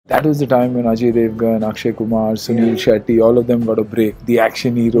That was the time when Ajay Devgan, Akshay Kumar, Suniel Shetty, all of them got a break. The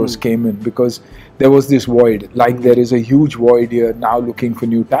action heroes came in because there was this void. Like there is a huge void here now looking for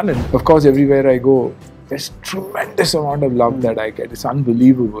new talent. Of course, everywhere I go, there's tremendous amount of love that I get. It's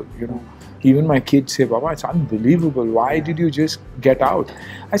unbelievable, you know. Even my kids say, Baba, it's unbelievable. Why did you just get out?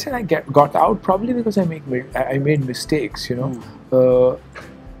 I said, I got out probably because I made mistakes, you know.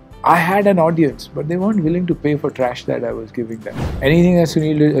 I had an audience, but they weren't willing to pay for trash that I was giving them. Anything that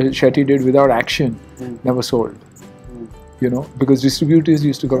Suniel Shetty did without action never sold. You know, because distributors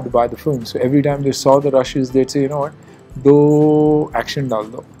used to go to buy the film. So every time they saw the rushes, they'd say, you know what, दो action डाल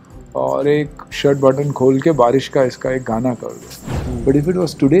दो और एक shirt button खोल के बारिश का इसका एक गाना कर दो. But if it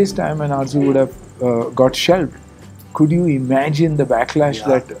was today's time and Arzu would have got shelved, could you imagine the backlash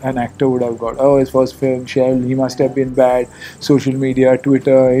that an actor would have got? Oh, his first film, shelved, he must have been bad. Social media,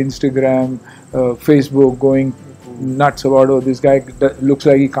 Twitter, Instagram, Facebook going nuts about, oh, this guy looks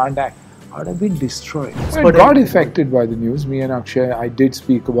like he can't act. I would have been destroyed. I got affected by the news. Me and Akshay, I did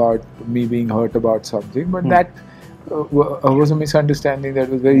speak about me being hurt about something, but that was a misunderstanding that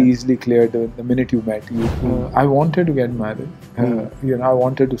was very easily cleared the minute you met. I wanted to get married. You know, I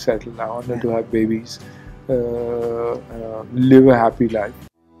wanted to settle. I wanted to have babies. Live a happy life.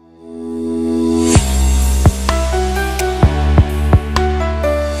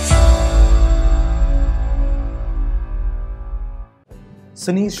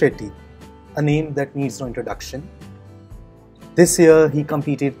 Suniel Shetty, a name that needs no introduction. This year he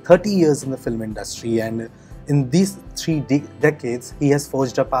completed 30 years in the film industry, and in these 3 decades he has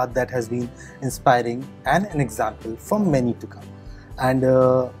forged a path that has been inspiring and an example for many to come. And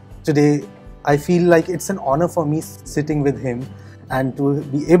today I feel like it's an honor for me sitting with him and to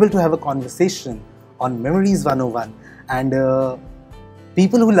be able to have a conversation on Memories 101. And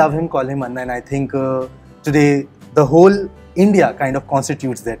people who love him call him Anna, and I think today the whole India kind of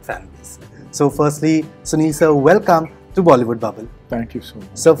constitutes that fan base. So firstly, Suniel sir, welcome to Bollywood Bubble. Thank you so much.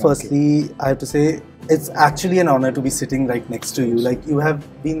 So firstly, I have to say, it's actually an honor to be sitting right next to you. Like, you have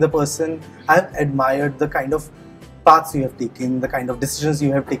been the person, I've admired the kind of paths you have taken, the kind of decisions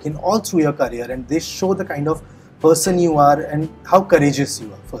you have taken all through your career, and they show the kind of person you are and how courageous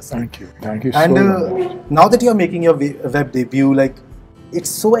you are. First, thank you so much. And now that you are making your web debut, like, it's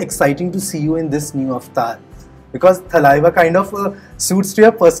so exciting to see you in this new avatar, because Thalaiva kind of suits to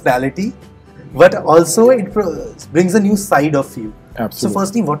your personality, but also it brings a new side of you. Absolutely. So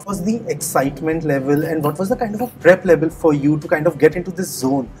firstly, what was the excitement level and what was the kind of a prep level for you to kind of get into this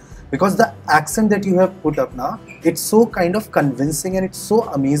zone? Because the accent that you have put up now, it's so kind of convincing and it's so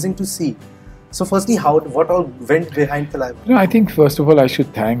amazing to see. So firstly, what all went behind Thalaiva? No, I think first of all I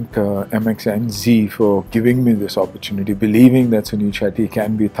should thank MXNZ for giving me this opportunity, believing that Suniel Shetty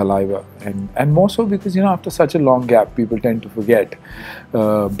can be Thalaiva, and more so because, you know, after such a long gap, people tend to forget.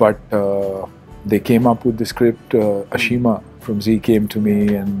 But they came up with the script. Ashima from Z came to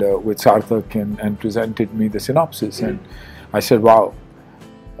me and with Sarthak and presented me the synopsis, and I said, wow.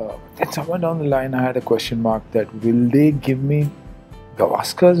 Then somewhere down the line I had a question mark that will they give me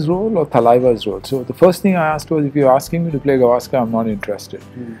Gavaskar's role or Thalaiva's role? So the first thing I asked was, if you're asking me to play Gavaskar, I'm not interested.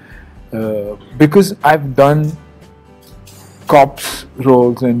 Because I've done cops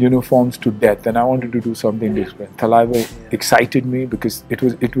roles and uniforms to death, and I wanted to do something different. Thalaiva excited me because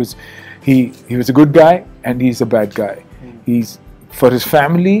he was a good guy and he's a bad guy. He's, for his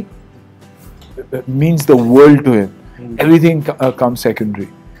family, it means the world to him. Everything comes secondary.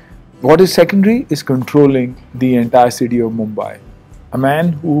 What is secondary is controlling the entire city of Mumbai. A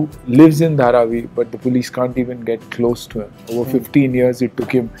man who lives in Dharavi, but the police can't even get close to him. Over 15 years it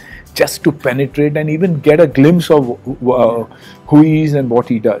took him just to penetrate and even get a glimpse of who he is and what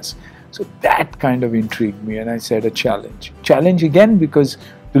he does. So that kind of intrigued me, and I said a challenge. Challenge again because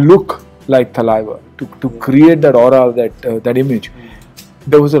to look like Thalaiva, to create that aura, that image.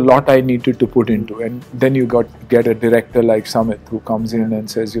 There was a lot I needed to put into, and then you get a director like Samit who comes in and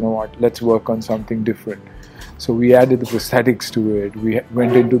says, you know what, let's work on something different. So we added the prosthetics to it. We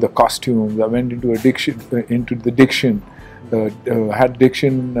went into the costumes. I went into the diction. Had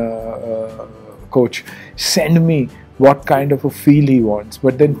diction coach send me what kind of a feel he wants.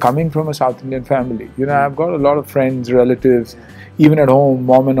 But then coming from a South Indian family, you know, I've got a lot of friends, relatives, even at home,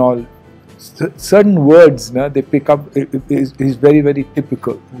 mom and all. Certain words, they pick up is very, very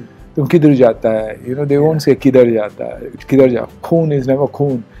typical. Tum kidhar jata hai? You know, they won't say kidhar jata hai. Kidhar ja. Khoon is never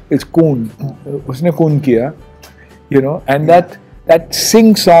khoon. It's koon. Usne koon kiya. You know, and that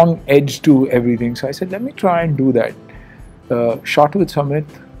sing-song edge to everything. So I said, let me try and do that. Shot with Samit,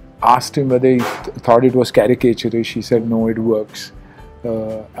 asked him whether he thought it was caricaturish. He said, no, it works.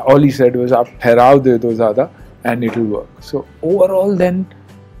 All he said was, "Aap therao de do zyada and it'll work." So overall then,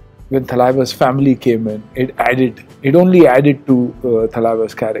 when Thalaiva's family came in, it only added to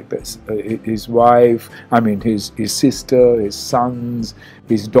Thalaiva's characters. His wife, his sister, his sons,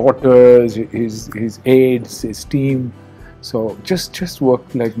 his daughters, his aides, his team. So just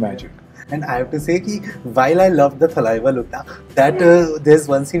worked like magic. And I have to say that while I love the Thalaiva look, that there's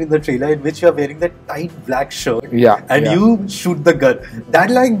one scene in the trailer in which you are wearing that tight black shirt and you shoot the gun.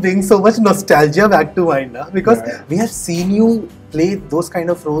 That like brings so much nostalgia back to mind, because we have seen you play those kind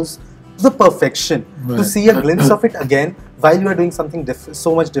of roles to the perfection. To see a glimpse of it again while you are doing something different,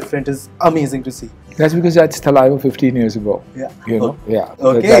 so much different, is amazing to see. That's because that's Thalaiva 15 years ago.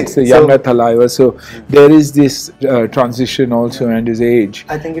 Okay. That's the younger Thalaiva. So there is this transition also, and his age.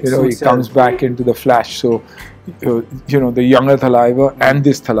 I think he comes back into the flash. So the younger Thalaiva and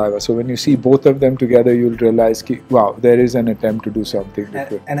this Thalaiva. So when you see both of them together, you'll realize, wow, there is an attempt to do something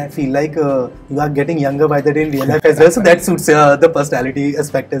different. And I feel like you are getting younger by the day in real life as well. So that suits the personality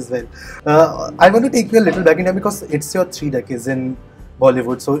aspect as well. I want to take you a little back in time because it's your 3 decades in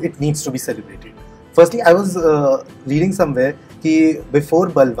Bollywood, so it needs to be celebrated. Firstly, I was reading somewhere that before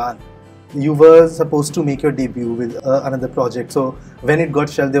Balwan, you were supposed to make your debut with another project. So when it got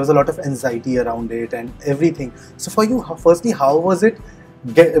shelved, there was a lot of anxiety around it and everything. So for you, firstly, how was it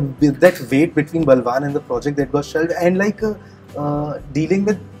that wait between Balwan and the project that got shelved, and like dealing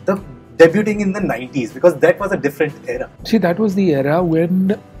with the debuting in the 90s, because that was a different era. See, that was the era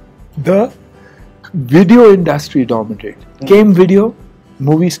when the video industry dominated. Came video,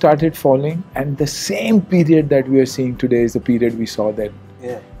 movies started falling, and the same period that we are seeing today is the period we saw then.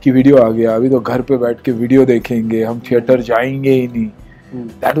 कि video आ गया, अभी तो घर पे बैठ के video देखेंगे, हम थिएटर जाएंगे ही नहीं.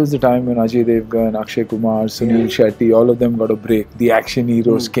 That was the time when Ajay Devgan, Akshay Kumar, Suniel Shetty, all of them got a break. The action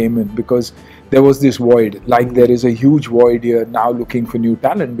heroes came in because there was this void. Like there is a huge void here now looking for new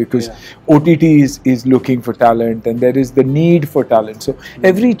talent, because OTT is looking for talent, and there is the need for talent. So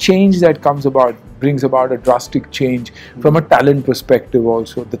every change that comes about brings about a drastic change from a talent perspective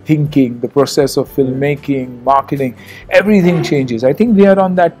also. The thinking, the process of filmmaking, marketing, everything changes. I think we are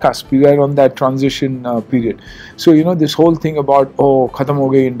on that cusp. We are on that transition period. So this whole thing about खत्म हो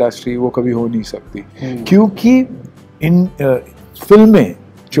गई industry, वो कभी हो नहीं सकती, क्योंकि इन फिल्में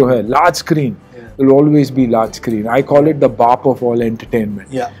जो है large screen will always be large screen. I call it the BAP of all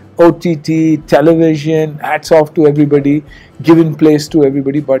entertainment. OTT, television, hats off to everybody, giving place to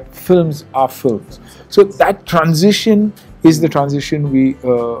everybody, but films are films. So that transition is the transition we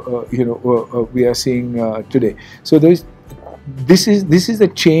are seeing today. So this is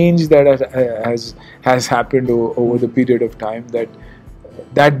the change that has happened over the period of time,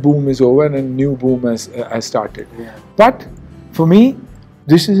 that boom is over and a new boom has started. But for me,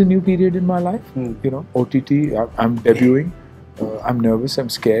 this is a new period in my life. OTT, I'm debuting. I'm nervous, I'm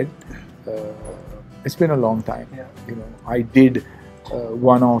scared. It's been a long time. I did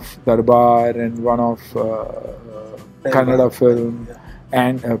one of Darbar and one of Kannada film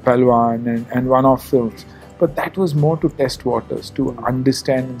and Palwan and one of films. But that was more to test waters, to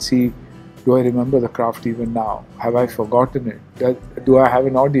understand and see, do I remember the craft even now? Have I forgotten it? Do I have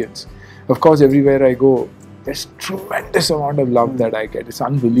an audience? Of course, everywhere I go, there's tremendous amount of love that I get. It's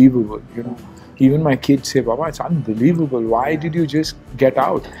unbelievable, Even my kids say, Baba, it's unbelievable. Why did you just get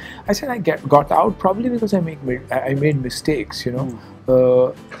out? I said, I got out probably because I made mistakes,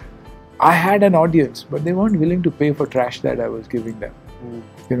 I had an audience, but they weren't willing to pay for trash that I was giving them.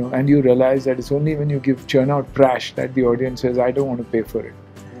 And you realize that it's only when you churn out trash that the audience says, I don't want to pay for it.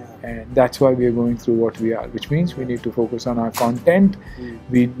 And that's why we are going through what we are, which means we need to focus on our content,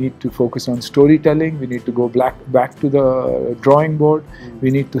 we need to focus on storytelling, we need to go back to the drawing board,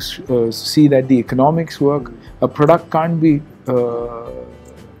 we need to see that the economics work. A product can't be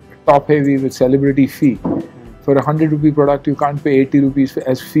top heavy with celebrity fee. For a 100 rupee product, you can't pay 80 rupees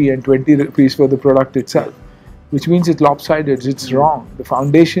as fee and 20 rupees for the product itself, which means it's lopsided, it's wrong. The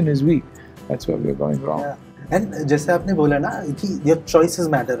foundation is weak. That's why we're going wrong. And जैसे आपने बोला ना कि your choices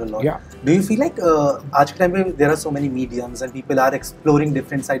matter a lot. Do you feel like आज के time पे there are so many mediums and people are exploring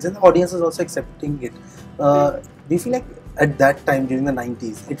different sides and the audience is also accepting it. Do you feel like at that time during the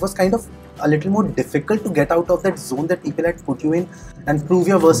 90s it was kind of a little more difficult to get out of that zone that people had put you in and prove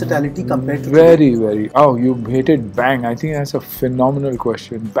your versatility compared to very. Oh, you hit it bang. I think that's a phenomenal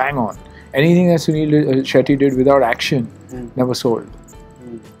question. Bang on. Anything that Suniel Shetty did without action never sold.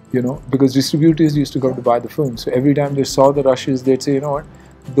 Because distributors used to go to buy the film. So every time they saw the rushes, they'd say, what,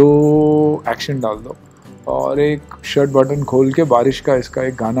 2 action डाल दो और एक shirt button खोल के बारिश का इसका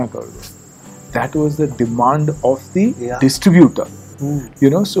एक गाना कर दो. That was the demand of the distributor.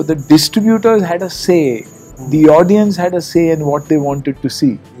 So the distributors had a say. The audience had a say in what they wanted to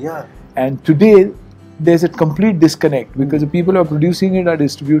see. And today, there's a complete disconnect because the people who are producing it are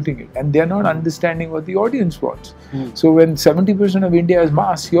distributing it, and they're not understanding what the audience wants. So when 70% of India is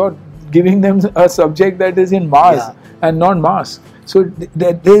mass, you're giving them a subject that is in mass and not mass. So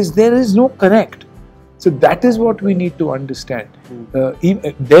there is no connect. So that is what we need to understand.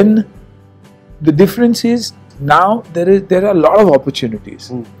 Then the difference is now there are a lot of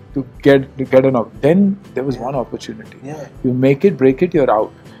opportunities to get an up. Then there was one opportunity. You make it, break it, you're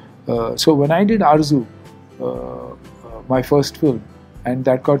out. So when I did Arzu, my first film, and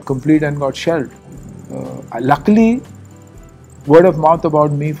that got complete and got shelved, luckily word of mouth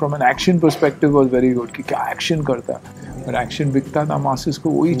about me from an action perspective was very good. कि क्या action करता है, और action बिकता था, masses को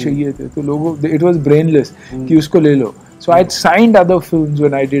वही चाहिए थे, तो लोगों, it was brainless कि उसको ले लो. So I had signed other films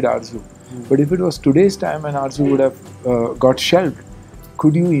when I did Arzu, but if it was today's time and Arzu would have got shelved,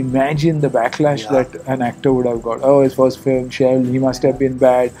 could you imagine the backlash that an actor would have got? Oh, his first film shelved, he must have been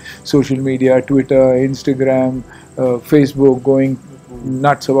bad. Social media, Twitter, Instagram, Facebook going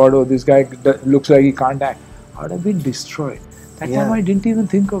nuts about, oh, this guy looks like he can't act. I would have been destroyed. That time I didn't even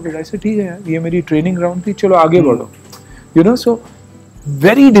think of it. I said, ठीक है यार, ये मेरी training ground थी, चलो आगे बढ़ो. You know, so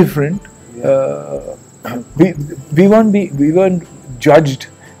very different. We weren't judged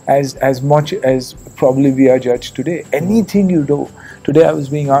as much as probably we are judged today. Anything you do. Today I was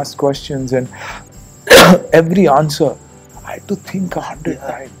being asked questions, and every answer I had to think 100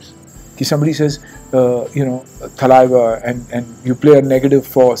 times. If somebody says, Thalaiva, and you play a negative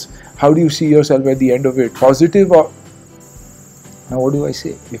force, how do you see yourself at the end of it? Positive or... Now what do I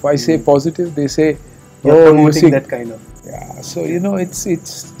say? If I say positive, they say, you're promoting that kind of... Yeah, so it's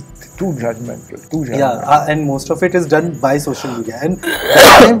too judgmental. Yeah, and most of it is done by social media. And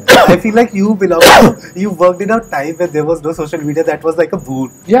that time, I feel like you worked in a time where there was no social media. That was like a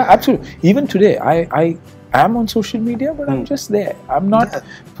boon. Yeah, absolutely. Even today, I am on social media, but I'm just there. I'm not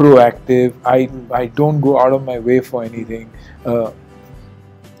proactive. I don't go out of my way for anything.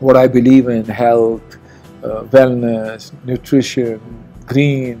 What I believe in, health, wellness, nutrition,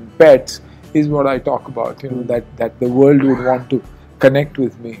 green, pets, is what I talk about. That the world would want to connect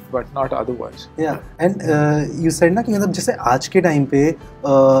with me, but not otherwise. Yeah, and you said ना कि मतलब जैसे आज के time पे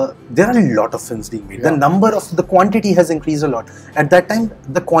there are a lot of films being made. The quantity has increased a lot. At that time,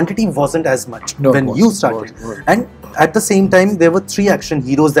 the quantity wasn't as much when you started. And at the same time, there were 3 action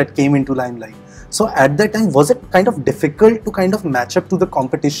heroes that came into limelight. So at that time, was it kind of difficult to kind of match up to the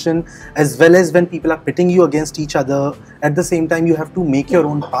competition, as well as when people are pitting you against each other? At the same time, you have to make your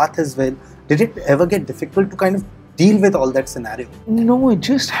own path as well. Did it ever get difficult to kind of deal with all that scenario? No, it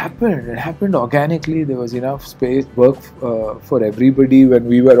just happened. It happened organically. There was enough space, work for everybody when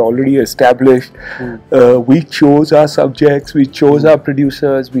we were already established. We chose our subjects, we chose our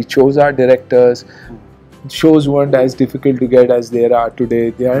producers, we chose our directors. Shows weren't as difficult to get as there are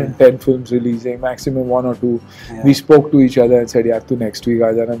today. There are 10 films releasing, maximum 1 or 2. We spoke to each other and said, "Yaar, tu next week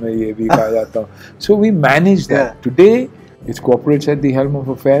aa jana, main ye week aa jata hu." So we managed that. Today, it's corporates at the helm of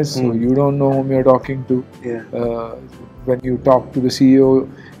affairs, so you don't know whom you're talking to. When you talk to the CEO,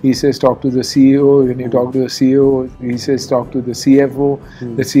 he says talk to the CEO. When you talk to the CEO, he says talk to the CFO.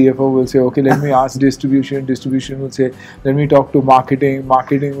 The CFO will say, okay, let me ask distribution. Distribution will say, let me talk to marketing.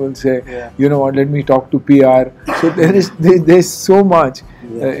 Marketing will say, you know what, let me talk to PR. So there's so much.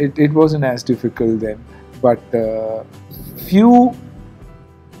 It wasn't as difficult then. But few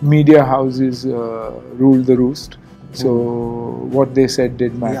media houses ruled the roost. So what they said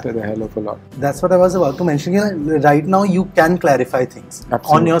did matter a hell of a lot. That's what I was about to mention. Right now you can clarify things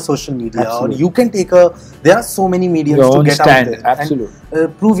on your social media, or you can take there are so many mediums to get out there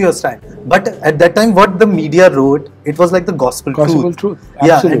and prove your stand. But at that time, what the media wrote, it was like the gospel truth.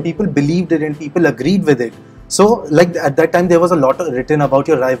 Yeah, and people believed it and people agreed with it. So, like at that time, there was a lot written about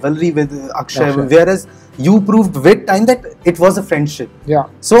your rivalry with Akshay, whereas you proved with time that it was a friendship. Yeah.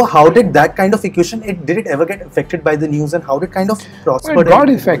 So, how did that kind of equation? Did it ever get affected by the news, and how did it kind of prosper? Well, it got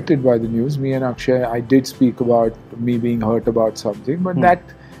affected by the news. Me and Akshay, I did speak about me being hurt about something, but that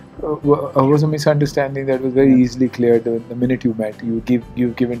was a misunderstanding that was very easily cleared the minute you met.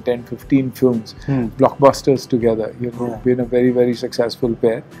 You've given 10, 15 films, blockbusters together. You've been a very, very successful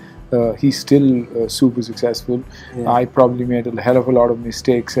pair. He's still super successful. I probably made a hell of a lot of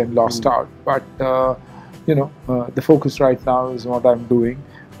mistakes and lost out. But the focus right now is what I'm doing,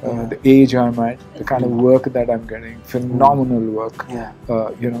 the age I'm at, the kind of work that I'm getting, phenomenal work.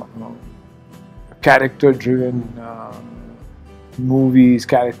 Character-driven movies,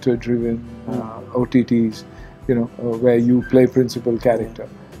 character-driven OTTs. Where you play principal character.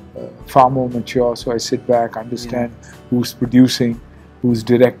 Far more mature. So I sit back, understand who's producing, who's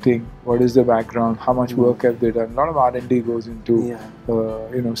directing, what is the background, how much work have they done. A lot of R&D goes into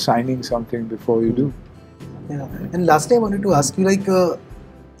signing something before you do. Yeah. And lastly, I wanted to ask you, like,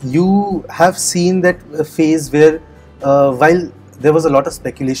 you have seen that phase where, while there was a lot of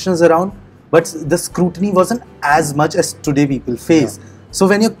speculations around, but the scrutiny wasn't as much as today people face. Yeah. So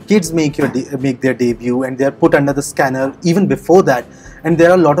when your kids make their debut and they are put under the scanner, even before that, and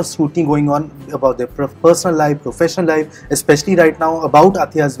there are a lot of scrutiny going on about their personal life, professional life, especially right now about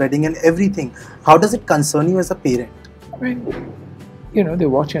Athiya's wedding and everything. How does it concern you as a parent? I mean, you know, they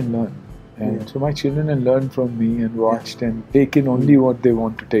watch and learn. And so my children have learned from me and watched and taken only what they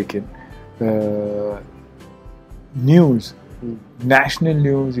want to take in. News, national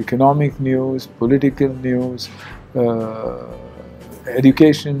news, economic news, political news,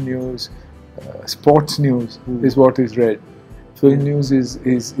 education news, sports news is what is read. Film news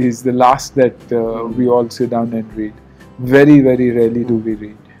is the last that we all sit down and read. Very, very rarely do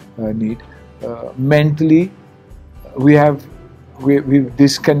we need. Mentally, we've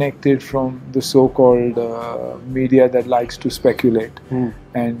disconnected from the so-called media that likes to speculate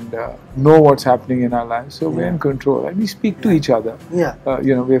and know what's happening in our lives. So we're in control and we speak to each other.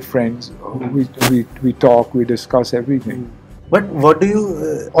 You know, we're friends. We talk, we discuss everything. But what do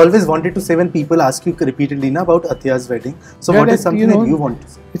you always wanted to say when people ask you repeatedly about Athiya's wedding? So what is something that you want to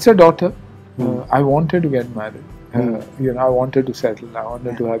say? It's a daughter. I wanted to get married. You know, I wanted to settle. I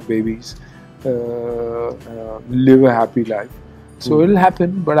wanted to have babies, live a happy life. So it'll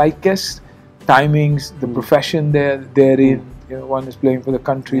happen. But I guess timings, the profession they're in. You know, one is playing for the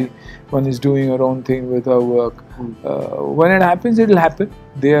country, one is doing her own thing with her work. When it happens, it'll happen.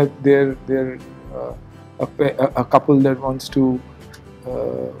 They're a couple that wants to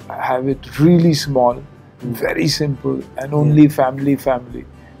have it really small, very simple, and only family.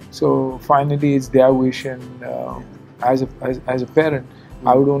 So finally, it's their wish, and as a parent,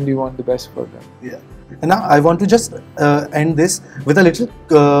 I would only want the best for them. Yeah. And now I want to just end this with a little.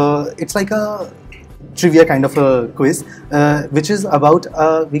 It's like a trivia kind of a quiz, which is about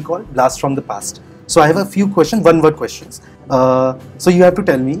we call blast from the past. So I have a few questions, one-word questions. So you have to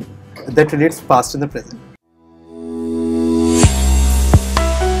tell me that relates past and the present.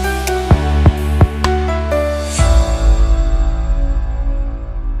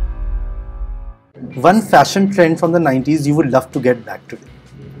 One fashion trend from the 90s you would love to get back today.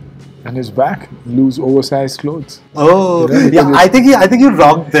 And it's back. Loose, oversized clothes. Oh, you know, I think you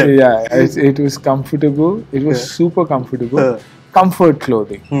rocked them. Yeah, it was comfortable. It was super comfortable. Comfort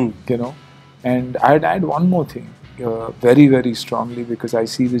clothing, you know. And I'd add one more thing, very, very strongly, because I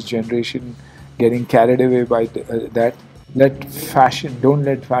see this generation getting carried away by that. Don't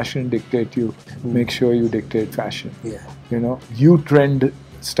let fashion dictate you. Make sure you dictate fashion. Yeah. You know, you trend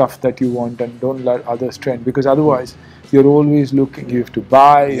stuff that you want and don't let others trend, because otherwise you're always looking, you have to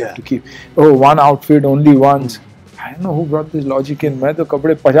buy, you have to keep, one outfit only once. I don't know who brought this logic in. मैं तो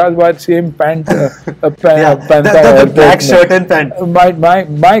कपड़े 50 बार same pant the black shirt and pant.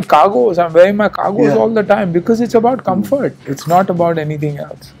 My cargos, I'm wearing my cargos all the time because it's about comfort. It's not about anything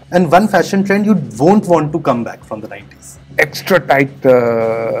else. And one fashion trend you won't want to come back from the 90s. Extra tight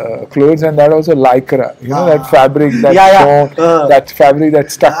clothes, and that also lycra. You know, that fabric, that fabric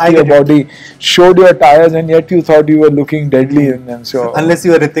that stuck to your body, showed your tires, and yet you thought you were looking deadly in them. So unless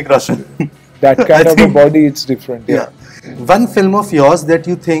you were Hrithik Roshan. That kind of a body, it's different. Yeah. One film of yours that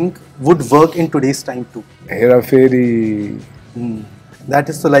you think would work in today's time too? Hera Fairy. That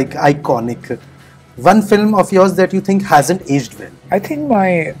is so like iconic. One film of yours that you think hasn't aged well? I think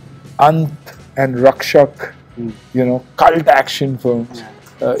my Ant and Rakshak, you know, cult action films.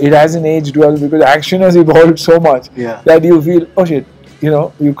 It hasn't aged well because action has evolved so much that you feel, oh shit, you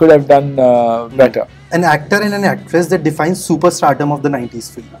know, you could have done better. An actor and an actress that defines superstardom of the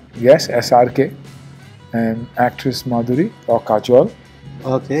 90s film? Yes, SRK and actress Madhuri or Kajol.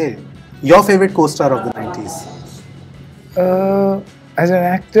 Okay. Your favorite co-star of the 90s? As an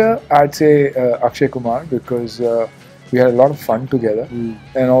actor, I'd say Akshay Kumar, because we had a lot of fun together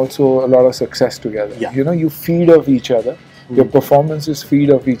and also a lot of success together. You know, you feed off each other. Your performances feed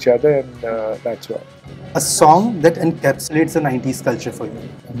off each other, and that's why. A song that encapsulates the 90s culture for you?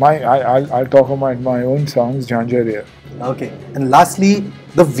 I'll talk about my own songs, Jhanjariya. Okay. And lastly,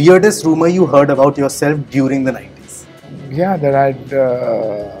 the weirdest rumor you heard about yourself during the 90s? Yeah, that I'd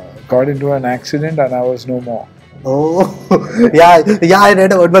got into an accident and I was no more. Oh, yeah, I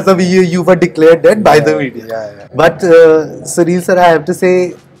read about it, but you were declared dead by the media. But Suniel sir, I have to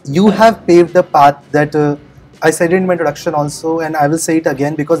say, you have paved the path that I said in my introduction also, and I will say it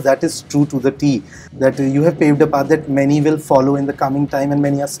again because that is true to the T, that you have paved a path that many will follow in the coming time and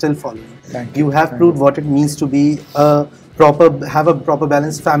many are still following. You have proved what it means to be have a proper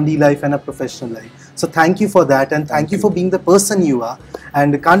balanced family life and a professional life. So thank you for that, and thank you for being the person you are.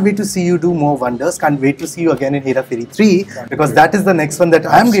 And can't wait to see you do more wonders. Can't wait to see you again in Hera Fairy 3, because that is the next one that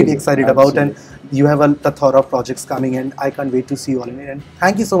I'm really excited about. And you have a plethora of projects coming, and I can't wait to see you all in it. And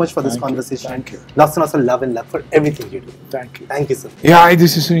thank you so much for this conversation. Thank you. Lots and lots of love and luck for everything you do. Thank you. Thank you, sir. Yeah, hi,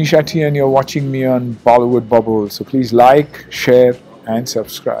 this is Suniel Shetty, and you're watching me on Bollywood Bubble. So please like, share, and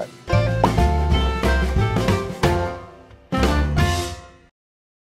subscribe.